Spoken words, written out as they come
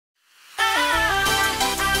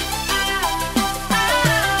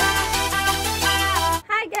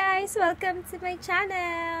Welcome to my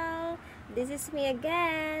channel! This is me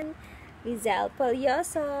again, Lizelle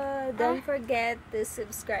Polyoso. Don't forget to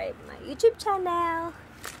subscribe my YouTube channel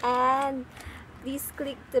and please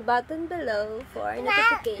click the button below for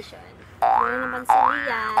notification. Meron naman si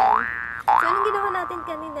Lian. So, anong ginawa natin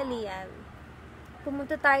kanina, Lian?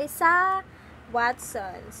 Pumunta tayo sa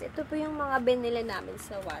Watsons. Ito po yung mga binili namin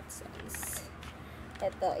sa Watsons.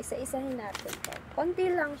 Ito, isa-isahin natin to. Konti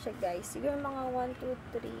lang siya, guys. Siguro mga 1,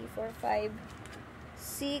 2, 3, 4, 5,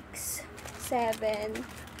 6, 7,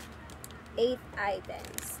 8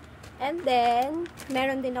 items. And then,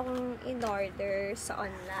 meron din akong in-order sa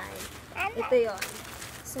online. Ito yon.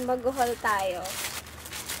 So, mag-haul tayo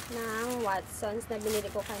ng Watsons na binili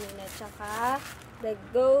ko kanina. Tsaka, the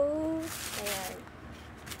Go. Ayan.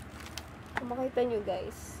 Kung makita nyo,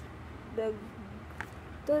 guys. The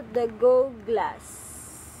Go Glass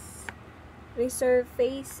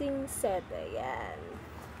resurfacing set. Ayan.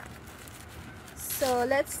 So,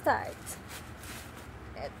 let's start.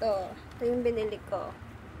 Ito yung binili ko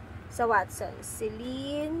sa Watsons.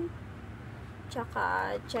 CEELIN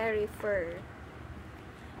tsaka CHEREIFER.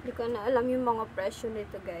 Hindi ko na alam yung mga presyo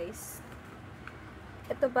nito, guys.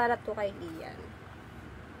 Ito para to kay Lian.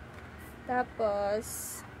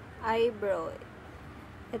 Tapos, eyebrow.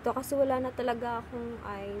 Ito kasi wala na talaga akong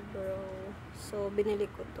eyebrow. So,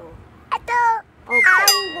 binili ko to. Ito!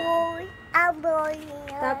 Eyebrow.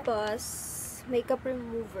 Tapos, makeup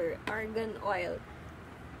remover. Argan oil.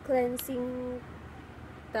 Cleansing.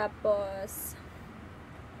 Tapos,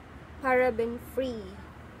 paraben free.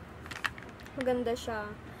 Maganda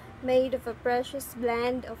siya. Made of a precious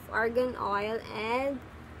blend of argan oil and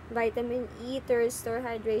vitamin E to restore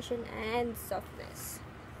hydration and softness.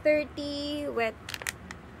 30 wet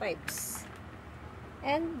wipes.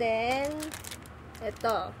 And then,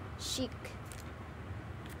 ito, SCHICK.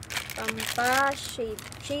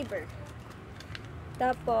 Shaver.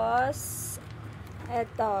 Tapos,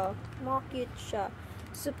 ito, mga cute siya.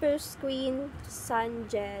 Super Screen Sun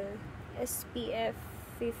Gel. SPF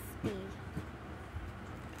 50.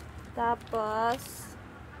 Tapos,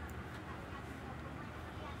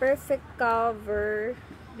 Perfect Cover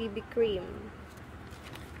BB Cream.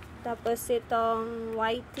 Tapos, itong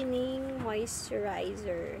whitening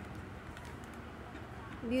moisturizer.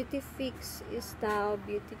 Beauty Fix is now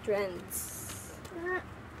beauty trends.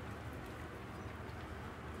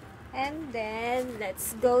 And then,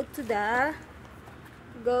 let's go to the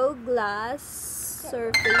Go Glass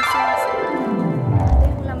Surfacing Set. Ito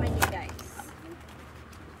yung laman niya, guys.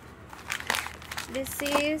 This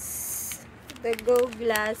is the Go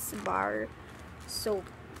Glass Bar Soap.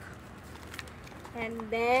 And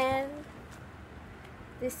then,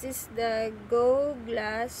 this is the Go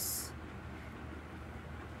Glass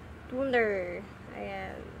Toner.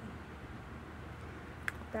 Ayan.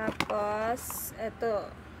 Tapos, ito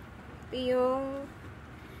yung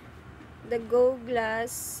the Go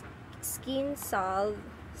Glass Skin Salve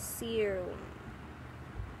Serum.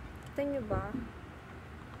 Kita nyo ba?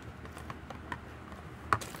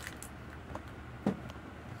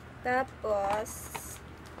 Tapos,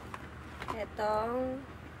 itong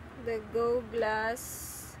the Go Glass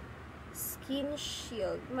Skin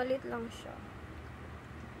Shield. Malit lang siya.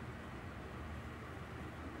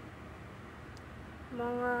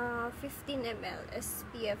 Mga 15 ml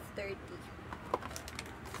SPF 30.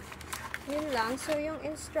 Yun lang. So, yung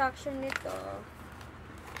instruction nito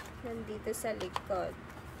nandito sa likod.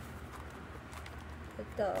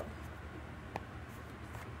 Ito.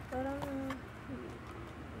 Parang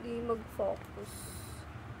hindi mag-focus.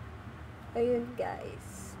 Ayun,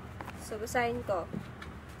 guys. So, basahin ko.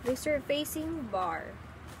 Resurfacing Bar.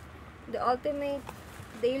 The ultimate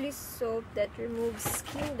daily soap that removes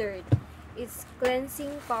skin dirt. Its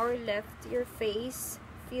cleansing power left your face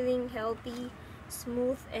feeling healthy,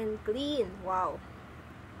 smooth, and clean. Wow.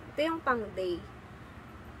 Ito yung pang day.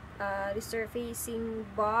 Resurfacing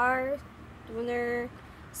bar, toner,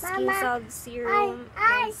 skin salve serum,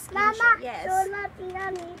 and skin shield. Yes.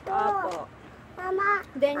 Opo. Mama.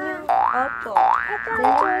 Then yung opo. Then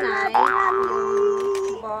yung night,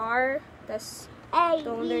 bar, tas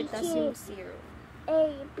toner, tas yung serum.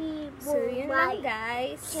 So, yun lang,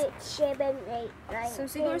 guys. 6, 7, 8, 9, So,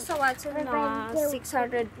 siguro sa Watson, mga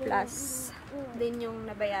 600 plus din yung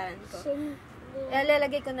nabayaran ko.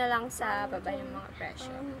 Lalagay ko na lang sa baba yung mga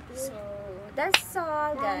presyo. So, that's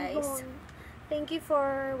all, guys. Thank you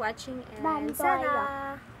for watching and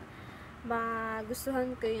sana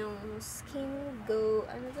magustuhan ko yung Skin Go,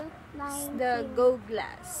 ano to? The Go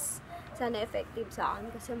Glass. Sana effective sa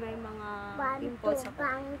akin kasi may mga pimples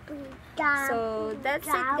ako. So, that's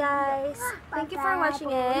it, guys. Thank you for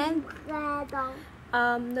watching and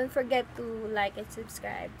Don't forget to like and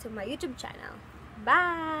subscribe to my YouTube channel.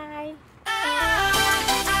 Bye!